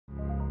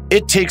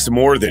It takes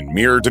more than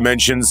mirror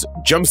dimensions,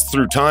 jumps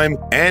through time,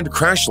 and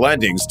crash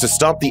landings to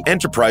stop the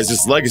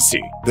Enterprise's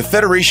legacy. The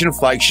Federation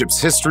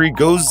flagship's history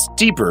goes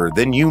deeper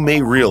than you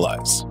may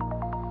realize.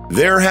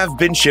 There have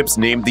been ships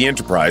named the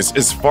Enterprise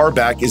as far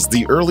back as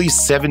the early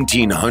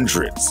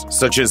 1700s,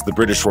 such as the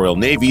British Royal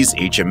Navy's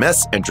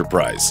HMS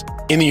Enterprise.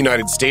 In the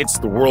United States,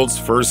 the world's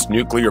first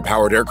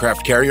nuclear-powered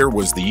aircraft carrier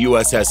was the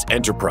USS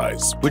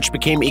Enterprise, which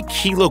became a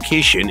key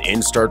location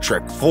in Star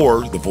Trek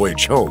IV: The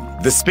Voyage Home.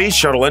 The Space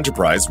Shuttle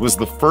Enterprise was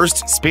the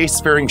first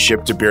spacefaring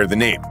ship to bear the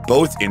name,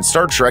 both in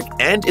Star Trek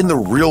and in the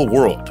real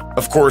world.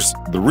 Of course,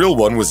 the real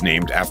one was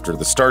named after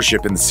the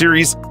Starship in the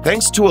series,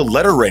 thanks to a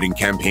letter-writing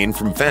campaign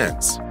from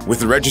fans. With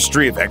the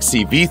registry of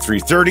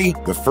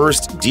XCV-330, the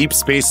first deep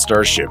space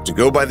starship to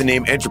go by the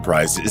name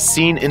Enterprise is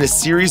seen in a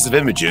series of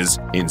images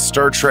in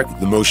Star Trek: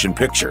 The Motion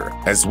Picture,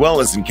 as well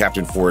as in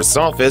Captain Forrest's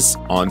office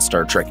on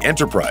Star Trek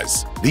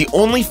Enterprise. The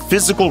only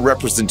physical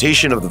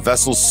representation of the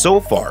vessel so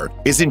far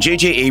is in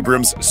J.J.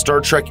 Abrams' Star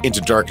Trek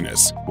Into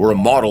Darkness, where a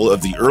model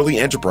of the early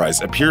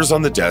Enterprise appears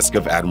on the desk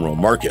of Admiral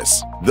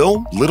Marcus.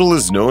 Though little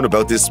is known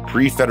about this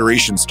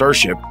pre-Federation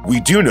starship, we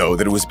do know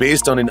that it was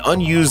based on an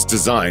unused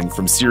design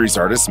from series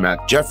artist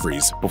Matt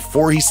Jeffries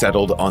before he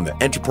settled on the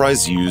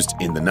Enterprise used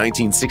in the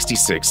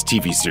 1966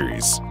 TV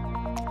series.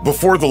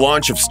 Before the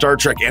launch of Star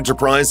Trek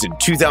Enterprise in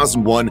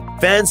 2001,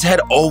 fans had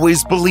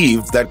always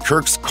believed that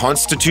Kirk's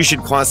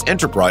Constitution-class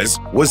Enterprise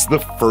was the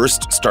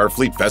first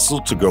Starfleet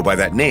vessel to go by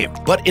that name.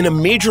 But in a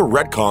major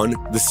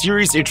retcon, the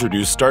series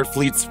introduced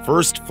Starfleet's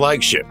first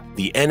flagship,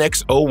 the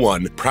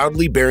NX-01,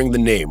 proudly bearing the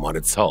name on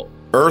its hull.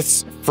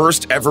 Earth's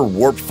first ever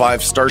Warp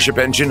 5 Starship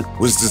engine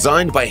was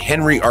designed by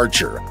Henry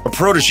Archer, a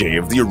protege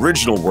of the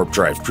original Warp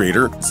Drive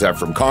creator,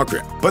 Zefram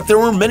Cochrane. But there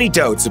were many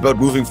doubts about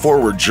moving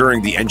forward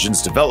during the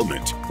engine's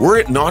development. Were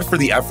it not for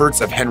the efforts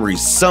of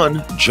Henry's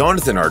son,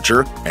 Jonathan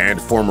Archer, and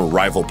former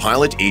rival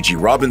pilot A.G.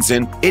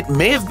 Robinson, it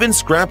may have been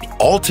scrapped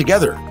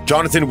altogether.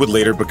 Jonathan would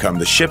later become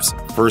the ship's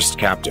first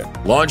captain.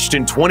 Launched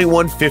in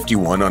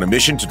 2151 on a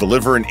mission to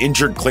deliver an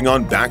injured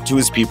Klingon back to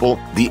his people,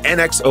 the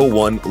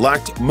NX-01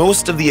 lacked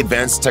most of the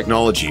advanced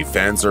technology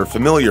fans are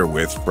familiar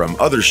with from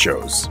other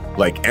shows,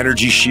 like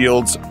energy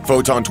shields,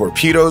 photon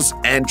torpedoes,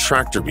 and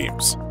tractor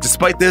beams.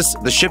 Despite this,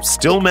 the ship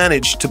still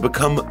managed to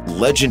become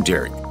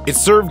legendary. It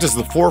served as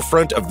the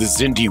forefront of the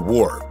Xindi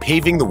War,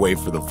 paving the way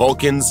for the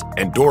Vulcans,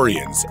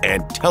 Andorians,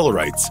 and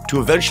Tellarites to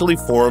eventually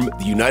form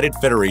the United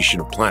Federation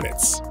of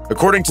Planets.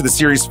 According to the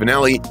series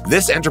finale,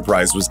 this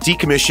Enterprise was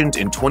decommissioned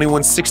in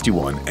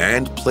 2161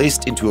 and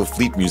placed into a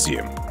fleet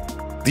museum.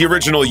 The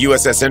original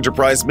USS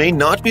Enterprise may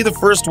not be the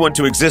first one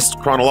to exist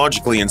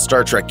chronologically in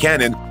Star Trek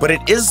canon, but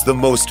it is the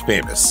most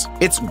famous.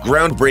 Its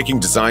groundbreaking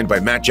design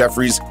by Matt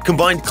Jeffries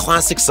combined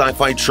classic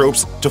sci-fi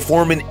tropes to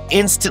form an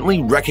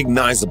instantly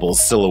recognizable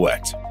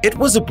silhouette. It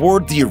was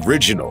aboard the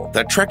original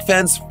that Trek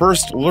fans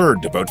first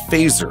learned about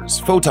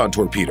phasers, photon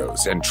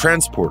torpedoes, and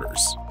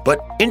transporters.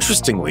 But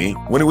interestingly,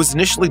 when it was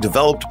initially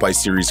developed by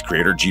series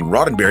creator Gene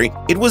Roddenberry,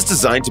 it was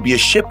designed to be a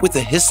ship with a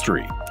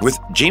history, with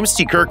James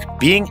T. Kirk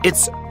being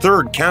its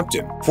third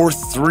captain. For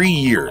 3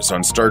 years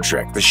on Star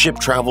Trek, the ship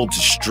traveled to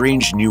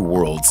strange new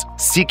worlds,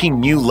 seeking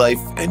new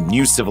life and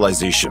new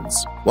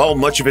civilizations. While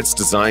much of its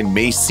design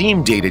may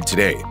seem dated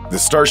today, the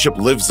Starship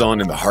lives on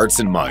in the hearts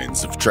and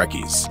minds of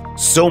Trekkies.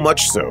 So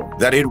much so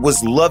that it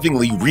was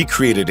lovingly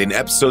recreated in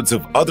episodes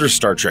of other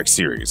Star Trek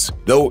series,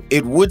 though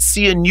it would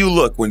see a new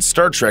look when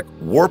Star Trek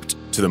warped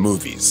to the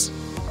movies.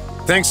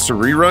 Thanks to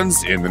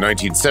reruns in the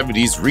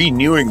 1970s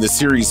renewing the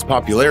series'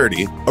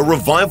 popularity, a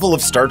revival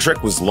of Star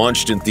Trek was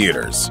launched in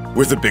theaters.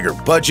 With a bigger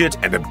budget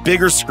and a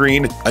bigger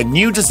screen, a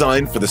new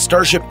design for the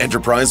Starship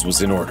Enterprise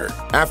was in order.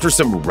 After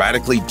some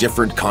radically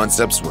different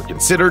concepts were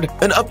considered,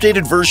 an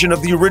updated version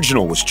of the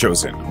original was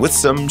chosen, with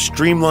some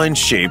streamlined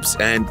shapes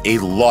and a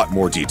lot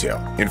more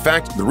detail. In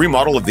fact, the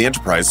remodel of the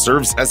Enterprise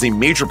serves as a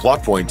major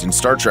plot point in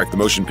Star Trek: The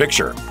Motion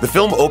Picture. The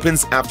film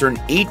opens after an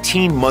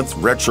 18-month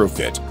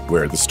retrofit,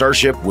 where the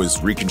Starship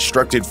was reconstructed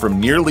from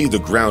nearly the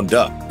ground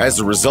up. As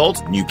a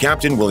result, new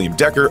Captain William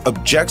Decker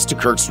objects to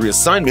Kirk's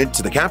reassignment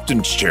to the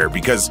captain's chair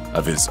because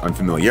of his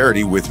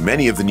unfamiliarity with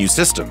many of the new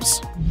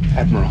systems.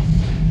 Admiral,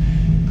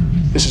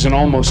 this is an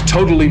almost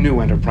totally new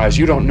Enterprise.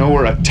 You don't know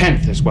her a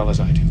tenth as well as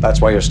I do.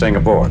 That's why you're staying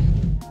aboard.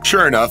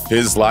 Sure enough,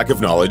 his lack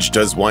of knowledge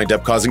does wind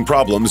up causing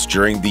problems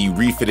during the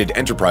refitted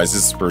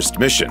Enterprise's first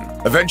mission.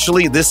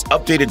 Eventually, this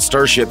updated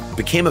starship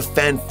became a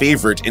fan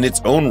favorite in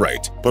its own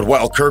right, but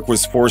while Kirk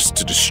was forced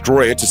to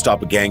destroy it to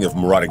stop a gang of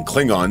marauding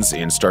Klingons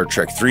in Star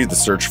Trek III: The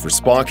Search for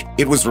Spock,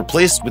 it was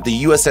replaced with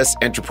the USS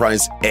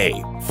Enterprise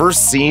A,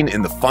 first seen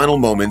in the final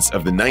moments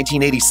of the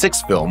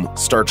 1986 film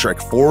Star Trek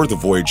IV: The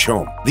Voyage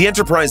Home. The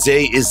Enterprise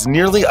A is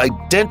nearly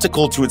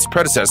identical to its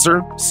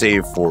predecessor,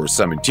 save for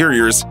some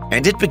interiors,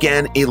 and it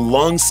began a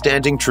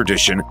long-standing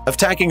tradition of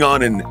tacking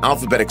on an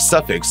alphabetic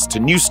suffix to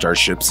new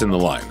starships in the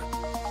line.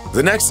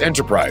 The next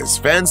Enterprise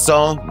fans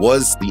saw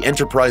was the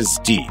Enterprise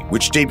D,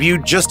 which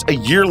debuted just a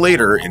year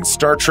later in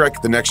Star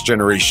Trek: The Next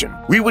Generation.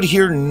 We would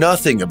hear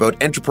nothing about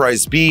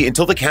Enterprise B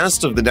until the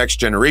cast of The Next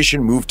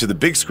Generation moved to the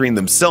big screen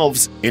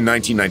themselves in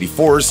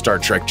 1994's Star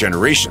Trek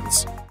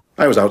Generations.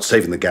 I was out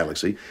saving the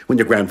galaxy when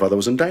your grandfather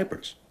was in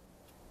diapers.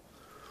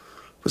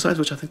 Besides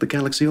which, I think the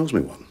galaxy owes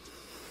me one.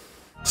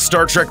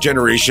 Star Trek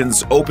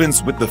Generations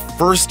opens with the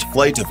first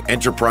flight of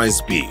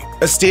Enterprise B,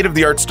 a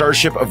state-of-the-art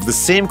starship of the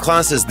same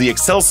class as the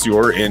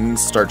Excelsior in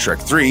Star Trek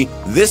III.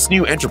 This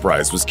new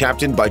Enterprise was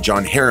captained by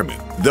John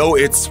Harriman. Though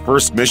its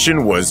first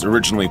mission was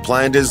originally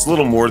planned as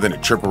little more than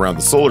a trip around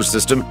the solar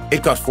system,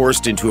 it got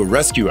forced into a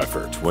rescue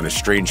effort when a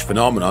strange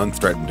phenomenon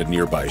threatened a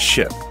nearby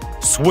ship.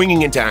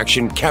 Swinging into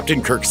action,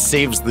 Captain Kirk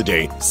saves the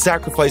day,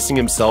 sacrificing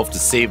himself to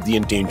save the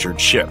endangered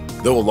ship.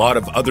 Though a lot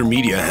of other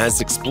media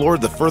has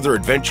explored the further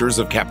adventures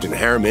of Captain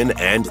Harriman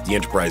and the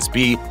Enterprise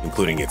B,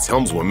 including its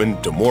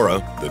helmswoman, Demora,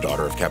 the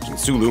daughter of Captain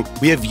Sulu,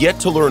 we have yet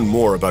to learn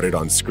more about it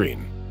on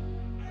screen.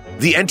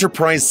 The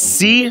Enterprise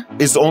C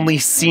is only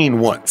seen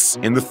once,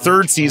 in the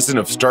third season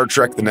of Star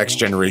Trek The Next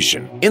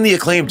Generation. In the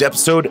acclaimed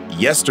episode,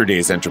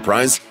 Yesterday's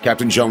Enterprise,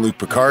 Captain Jean-Luc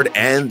Picard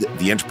and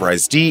the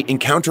Enterprise D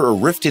encounter a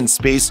rift in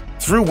space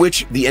through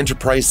which the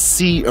Enterprise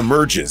C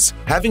emerges,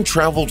 having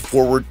traveled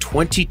forward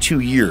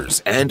 22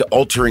 years and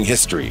altering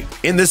history.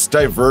 In this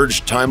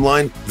diverged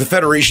timeline, the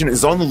Federation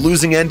is on the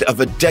losing end of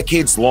a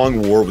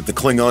decades-long war with the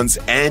Klingons,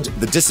 and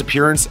the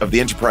disappearance of the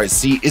Enterprise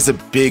C is a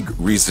big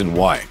reason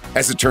why.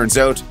 As it turns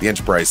out, the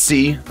Enterprise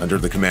C, under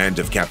the command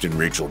of Captain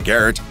Rachel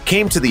Garrett,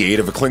 came to the aid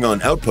of a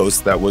Klingon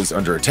outpost that was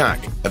under attack.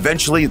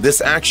 Eventually,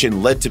 this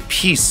action led to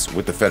peace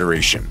with the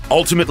Federation.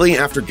 Ultimately,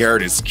 after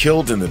Garrett is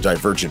killed in the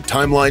divergent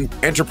timeline,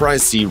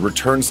 Enterprise C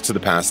returns to the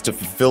past to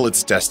fulfill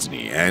its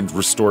destiny and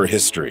restore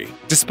history.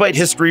 Despite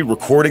history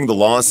recording the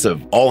loss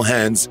of all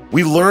hands,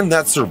 we learn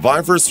that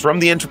survivors from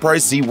the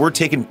Enterprise C were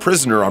taken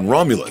prisoner on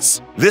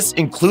Romulus. This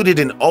included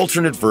an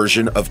alternate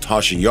version of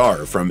Tasha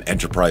Yar from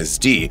Enterprise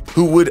D,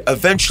 who would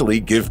eventually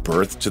give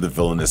birth to the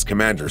villainous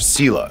commander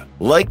Sela.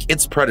 Like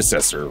its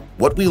predecessor,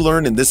 what we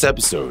learn in this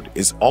episode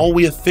is all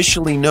we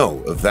officially know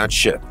of that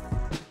ship.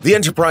 The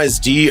Enterprise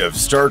D of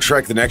Star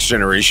Trek The Next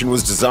Generation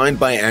was designed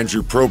by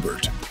Andrew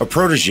Probert, a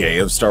protege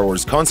of Star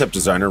Wars concept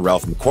designer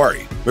Ralph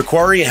McQuarrie.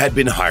 McQuarrie had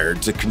been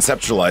hired to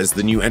conceptualize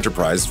the new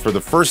Enterprise for the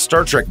first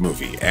Star Trek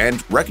movie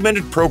and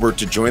recommended Probert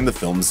to join the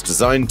film's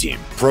design team.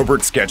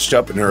 Probert sketched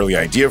up an early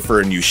idea for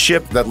a new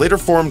ship that later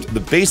formed the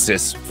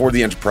basis for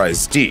the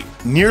Enterprise D.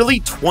 Nearly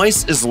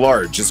twice as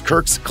large as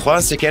Kirk's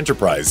classic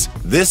Enterprise,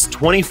 this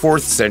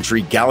 24th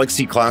century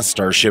Galaxy-class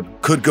starship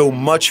could go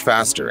much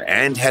faster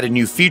and had a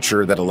new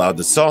feature that allowed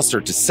the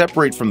saucer to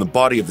separate from the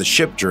body of the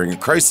ship during a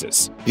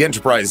crisis. The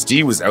Enterprise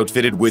D was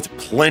outfitted with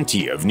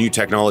plenty of new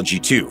technology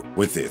too,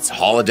 with its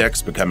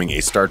holodecks becoming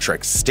a Star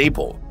Trek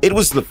staple. It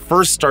was the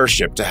first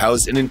starship to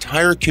house an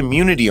entire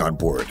community on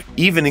board,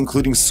 even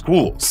including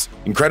schools.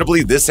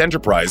 Incredibly, this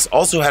Enterprise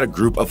also had a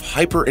group of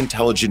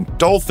hyper-intelligent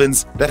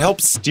dolphins that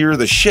helped steer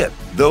the ship,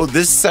 though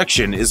this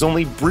section is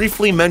only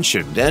briefly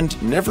mentioned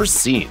and never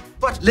seen.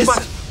 But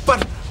listen,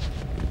 but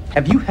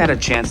have you had a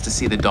chance to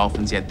see the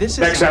dolphins yet? This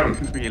is you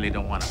really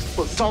don't want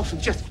to. Well,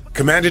 dolphins just.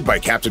 Commanded by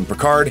Captain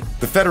Picard,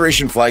 the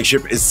Federation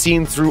flagship is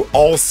seen through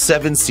all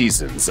 7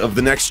 seasons of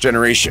The Next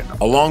Generation,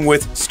 along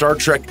with Star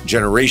Trek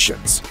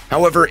Generations.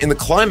 However, in the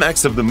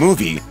climax of the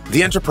movie,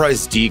 the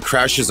Enterprise D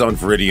crashes on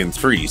Veridian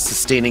 3,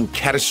 sustaining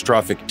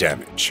catastrophic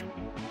damage.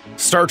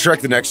 Star Trek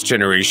The Next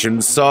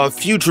Generation saw a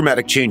few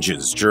dramatic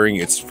changes during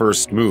its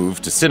first move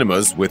to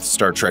cinemas with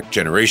Star Trek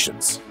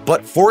Generations.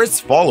 But for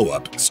its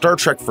follow-up, Star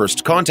Trek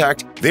First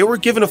Contact, they were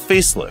given a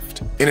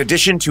facelift. In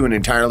addition to an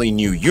entirely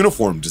new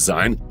uniform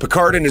design,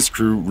 Picard and his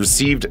crew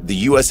received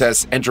the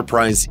USS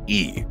Enterprise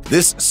E.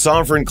 This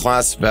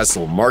Sovereign-class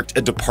vessel marked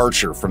a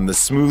departure from the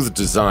smooth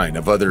design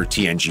of other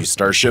TNG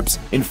starships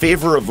in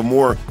favor of a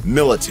more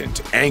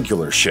militant,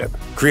 angular ship.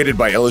 Created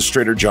by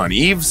illustrator John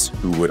Eaves,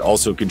 who would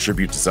also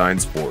contribute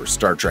designs for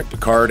Star Trek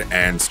Picard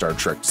and Star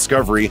Trek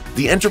Discovery,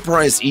 the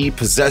Enterprise E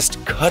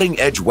possessed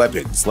cutting-edge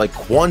weapons like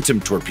quantum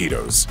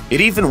torpedoes.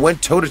 It even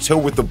went toe-to-toe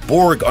with the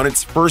Borg on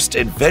its first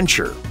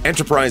adventure.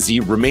 Enterprise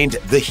E remained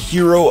the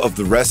hero of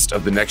the rest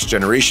of the Next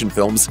Generation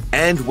films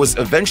and was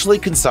eventually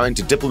consigned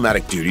to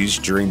diplomatic duties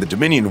during the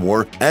Dominion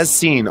War, as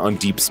seen on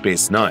Deep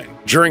Space Nine.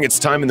 During its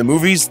time in the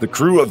movies, the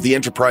crew of the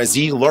Enterprise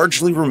E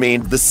largely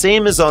remained the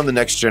same as on The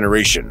Next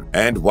Generation,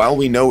 and while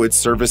we know its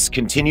service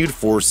continued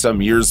for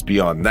some years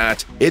beyond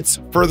that, its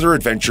further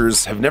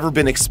adventures have never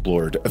been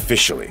explored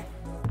officially.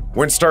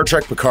 When Star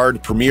Trek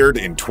Picard premiered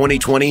in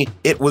 2020,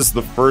 it was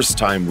the first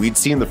time we'd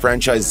seen the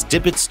franchise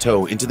dip its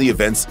toe into the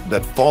events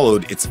that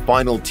followed its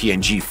final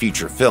TNG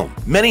feature film.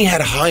 Many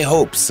had high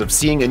hopes of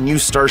seeing a new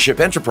Starship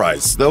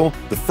Enterprise, though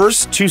the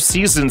first 2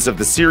 seasons of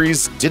the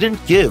series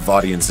didn't give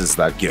audiences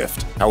that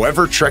gift.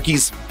 However,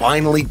 Trekkies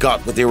finally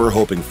got what they were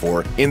hoping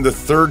for in the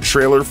 3rd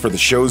trailer for the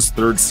show's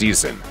 3rd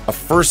season, a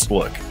first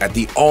look at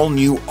the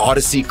all-new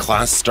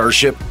Odyssey-class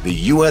starship,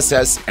 the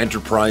USS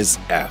Enterprise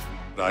F.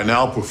 I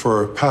now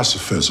prefer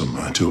pacifism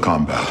to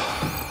combat.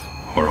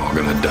 We're all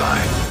gonna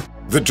die.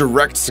 The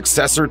direct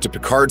successor to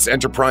Picard's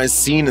Enterprise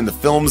seen in the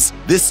films,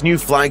 this new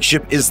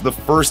flagship is the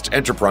first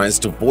Enterprise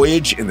to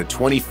voyage in the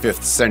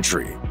 25th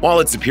century. While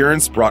its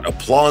appearance brought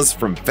applause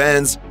from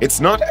fans,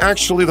 it's not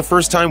actually the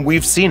first time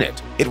we've seen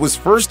it. It was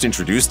first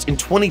introduced in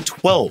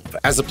 2012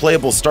 as a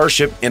playable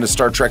starship in a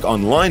Star Trek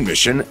Online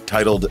mission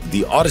titled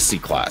the Odyssey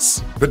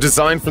class. The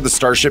design for the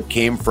starship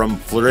came from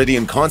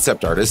Floridian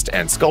concept artist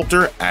and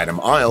sculptor Adam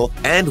Isle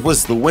and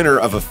was the winner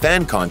of a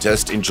fan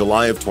contest in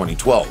July of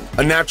 2012.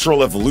 A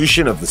natural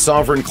evolution of the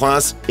Sovereign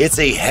class, it's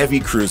a heavy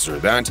cruiser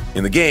that,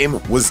 in the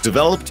game, was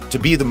developed to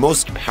be the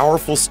most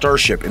powerful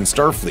starship in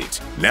Starfleet.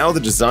 Now the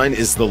design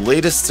is the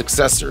latest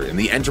successor in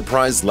the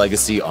Enterprise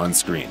legacy on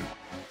screen.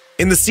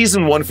 In the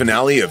Season 1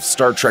 finale of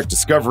Star Trek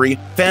Discovery,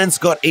 fans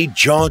got a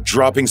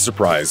jaw-dropping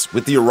surprise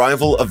with the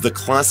arrival of the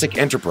classic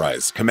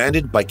Enterprise,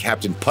 commanded by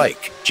Captain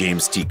Pike,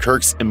 James T.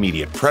 Kirk's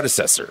immediate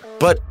predecessor.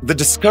 But the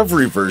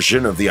Discovery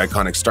version of the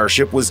iconic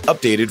starship was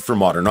updated for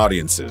modern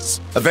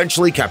audiences.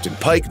 Eventually, Captain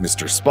Pike,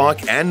 Mr.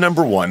 Spock, and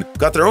Number 1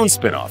 got their own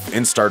spin-off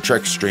in Star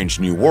Trek Strange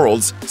New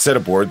Worlds, set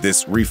aboard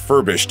this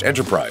refurbished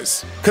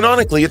Enterprise.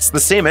 Canonically, it's the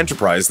same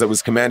Enterprise that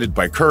was commanded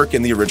by Kirk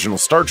in the original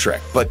Star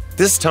Trek, but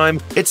this time,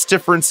 its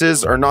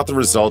differences are not the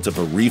result of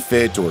a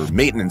refit or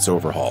maintenance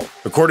overhaul.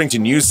 According to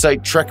news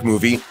site Trek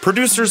Movie,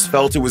 producers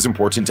felt it was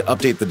important to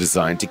update the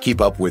design to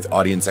keep up with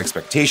audience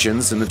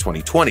expectations in the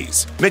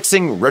 2020s.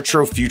 Mixing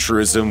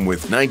retro-futurism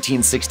with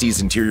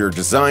 1960s interior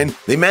design,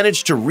 they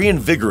managed to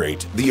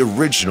reinvigorate the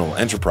original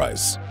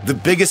Enterprise. The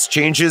biggest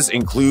changes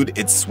include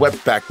its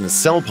swept-back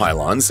nacelle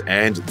pylons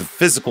and the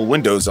physical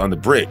windows on the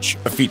bridge,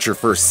 a feature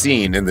first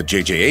seen in the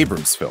J.J.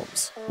 Abrams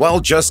films. While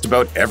just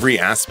about every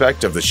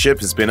aspect of the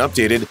ship has been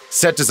updated,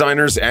 set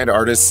designers and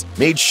artists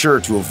made sure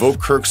to evoke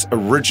Kirk's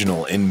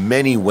original in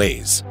many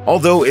ways.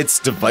 Although it's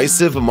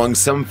divisive among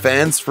some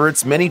fans for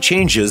its many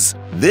changes,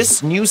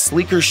 this new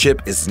sleeker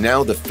ship is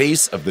now the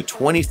face of the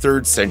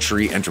 23rd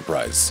century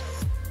Enterprise.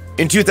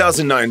 In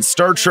 2009's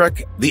Star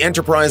Trek, the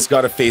Enterprise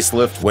got a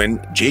facelift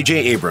when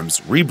J.J. Abrams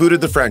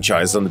rebooted the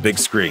franchise on the big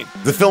screen.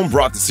 The film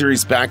brought the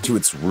series back to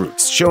its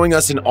roots, showing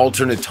us an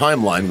alternate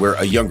timeline where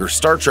a younger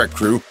Star Trek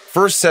crew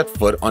first set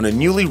foot on a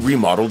newly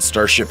remodeled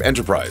Starship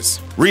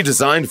Enterprise.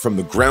 Redesigned from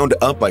the ground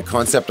up by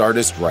concept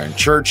artist Ryan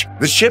Church,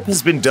 the ship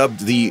has been dubbed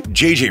the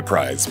JJ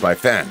Prize by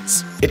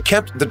fans. It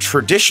kept the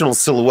traditional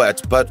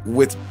silhouette, but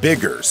with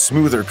bigger,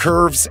 smoother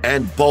curves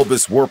and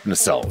bulbous warp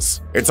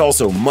nacelles. It's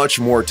also much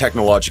more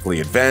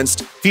technologically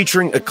advanced,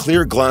 featuring a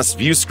clear glass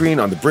view screen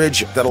on the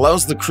bridge that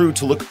allows the crew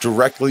to look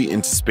directly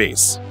into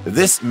space.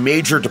 This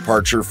major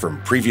departure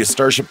from previous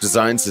Starship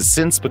designs has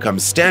since become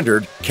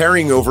standard,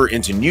 carrying over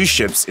into new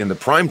ships in the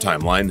Prime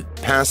timeline,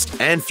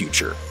 past and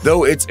future.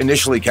 Though it's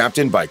initially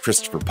captained by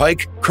Christopher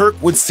Pike, Kirk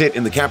would sit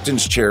in the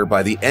captain's chair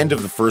by the end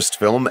of the first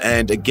film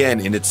and again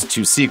in its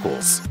two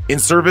sequels. In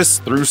service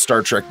through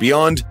Star Trek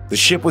Beyond, the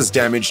ship was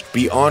damaged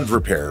beyond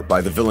repair by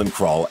the villain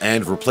Krall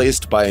and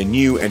replaced by a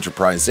new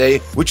Enterprise A,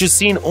 which is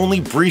seen only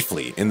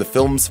briefly in the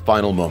film's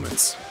final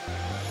moments.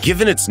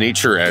 Given its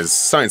nature as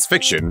science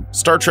fiction,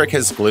 Star Trek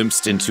has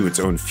glimpsed into its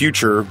own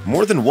future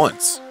more than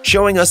once,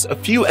 showing us a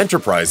few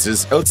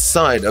enterprises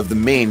outside of the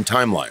main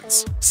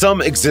timelines.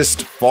 Some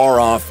exist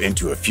far off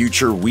into a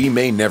future we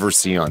may never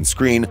see on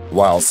screen,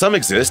 while some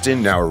exist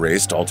in now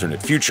erased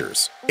alternate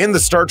futures. In the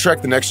Star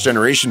Trek The Next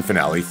Generation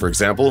finale, for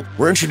example,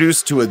 we're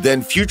introduced to a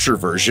then-future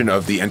version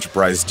of the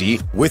Enterprise D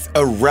with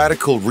a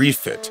radical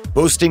refit,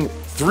 boasting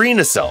 3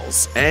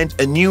 nacelles and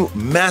a new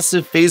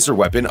massive phaser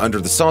weapon under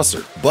the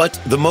saucer.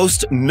 But the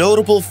most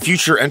notable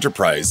future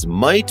Enterprise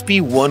might be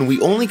one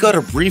we only got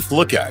a brief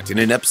look at in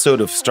an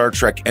episode of Star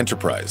Trek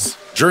Enterprise.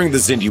 During the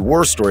Xindi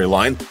War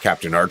storyline,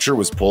 Captain Archer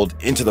was pulled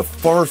into the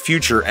far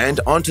future and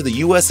onto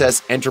the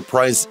USS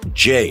Enterprise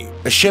J,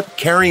 a ship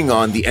carrying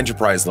on the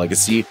Enterprise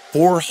legacy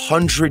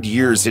 400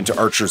 years into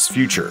Archer's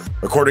future.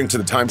 According to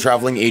the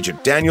time-traveling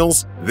agent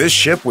Daniels, this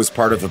ship was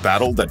part of a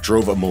battle that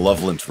drove a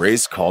malevolent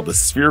race called the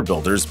Sphere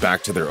Builders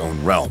back to their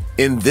own realm.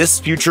 In this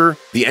future,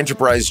 the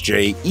Enterprise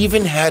J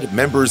even had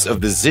members of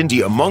the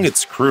Xindi among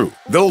its crew.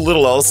 Though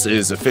little else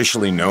is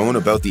officially known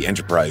about the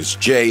Enterprise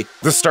J,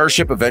 the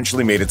starship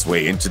eventually made its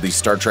way into the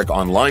Star Trek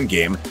Online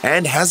game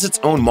and has its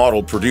own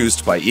model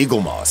produced by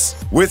Eaglemoss.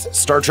 With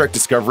Star Trek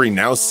Discovery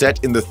now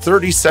set in the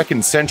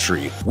 32nd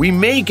century, we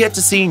may get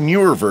to see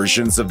newer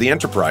versions of the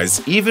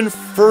Enterprise even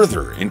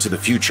further into the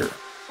future.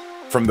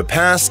 From the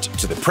past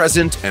to the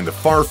present and the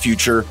far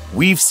future,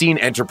 we've seen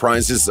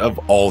enterprises of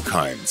all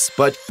kinds,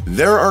 but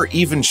there are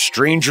even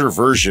stranger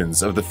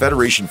versions of the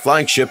Federation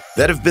flagship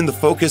that have been the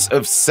focus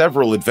of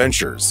several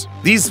adventures.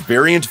 These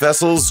variant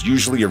vessels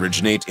usually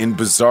originate in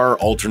bizarre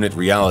alternate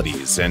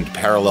realities and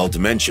parallel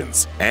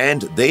dimensions,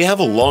 and they have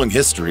a long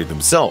history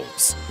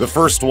themselves. The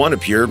first one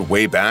appeared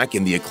way back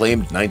in the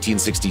acclaimed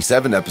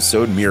 1967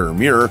 episode Mirror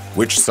Mirror,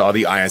 which saw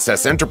the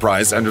ISS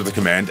Enterprise under the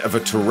command of a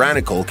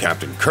tyrannical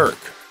Captain Kirk.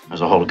 There's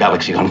a whole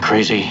galaxy gone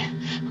crazy.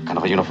 What kind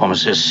of a uniform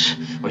is this?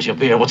 Where's your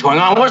beard? What's going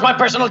on? Where's my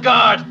personal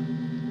guard?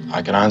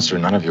 I can answer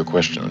none of your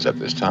questions at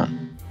this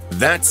time.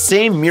 That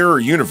same mirror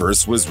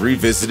universe was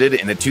revisited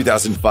in a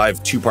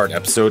 2005 two-part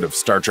episode of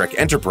Star Trek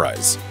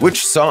Enterprise,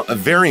 which saw a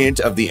variant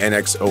of the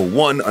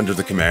NX-01 under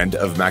the command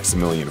of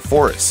Maximilian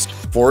Forrest.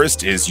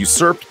 Forrest is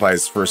usurped by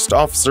his first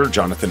officer,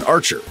 Jonathan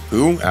Archer,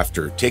 who,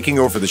 after taking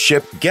over the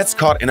ship, gets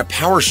caught in a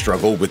power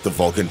struggle with the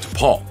Vulcan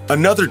T'Pol.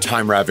 Another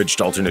time-ravaged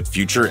alternate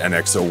future,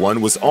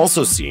 NX-01, was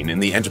also seen in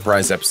the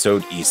Enterprise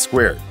episode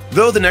E².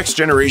 Though the Next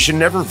Generation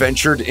never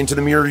ventured into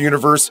the Mirror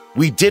Universe,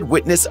 we did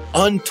witness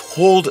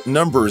untold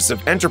numbers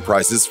of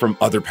Enterprises from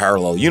other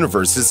parallel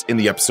universes in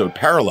the episode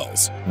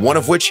Parallels, one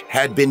of which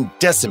had been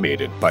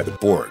decimated by the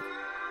Borg.